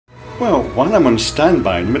Well, while I'm on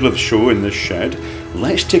standby in the middle of the show in this shed,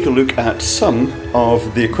 let's take a look at some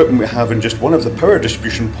of the equipment we have in just one of the power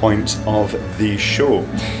distribution points of the show.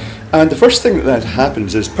 And the first thing that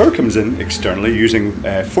happens is power comes in externally using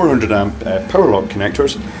 400 amp power lock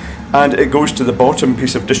connectors, and it goes to the bottom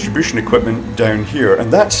piece of distribution equipment down here,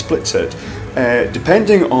 and that splits it.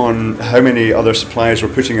 Depending on how many other supplies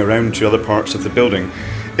we're putting around to other parts of the building,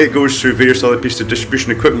 it goes through various other pieces of distribution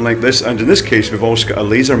equipment like this, and in this case we've also got a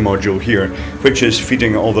laser module here which is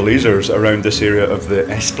feeding all the lasers around this area of the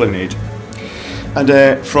esplanade.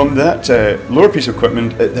 And from that lower piece of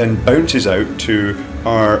equipment, it then bounces out to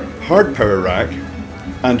our hard power rack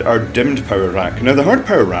and our dimmed power rack. Now the hard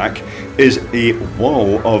power rack is a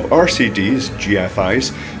wall of RCDs,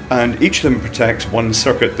 GFIs, and each of them protects one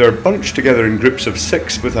circuit. They're bunched together in groups of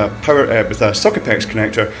 6 with a socket PEX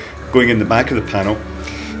connector going in the back of the panel,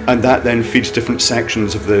 and that then feeds different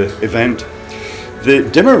sections of the event. The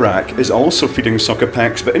dimmer rack is also feeding socket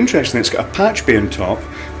PEX, but interestingly it's got a patch bay on top,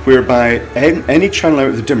 whereby any channel out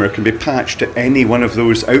of the dimmer can be patched to any one of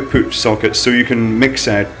those output sockets, so you can mix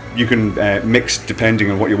depending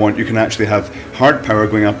on what you want. You can actually have hard power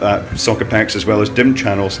going up that socket PEX as well as dim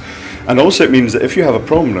channels. And also it means that if you have a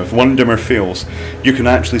problem, if one dimmer fails, you can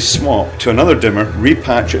actually swap to another dimmer,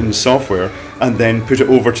 repatch it in software, and then put it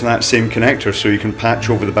over to that same connector so you can patch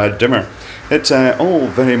over the bad dimmer. It's all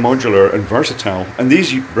very modular and versatile, and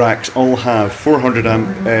these racks all have 400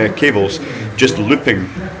 amp cables just looping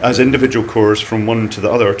as individual cores from one to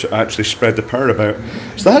the other to actually spread the power about.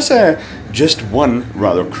 So that's just one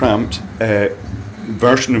rather cramped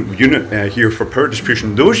version of unit here for power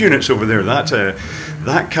distribution. Those units over there,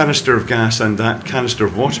 that canister of gas and that canister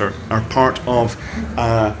of water are part of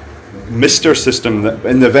a mister system that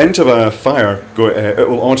in the event of a fire, it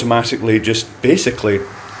will automatically just basically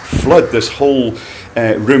flood this whole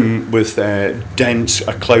room with a dense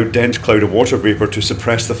cloud of water vapor to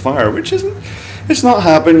suppress the fire, which it's not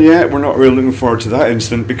happened yet. We're not really looking forward to that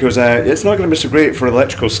incident because it's not going to be so great for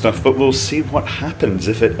electrical stuff, but we'll see what happens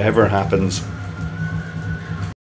if it ever happens.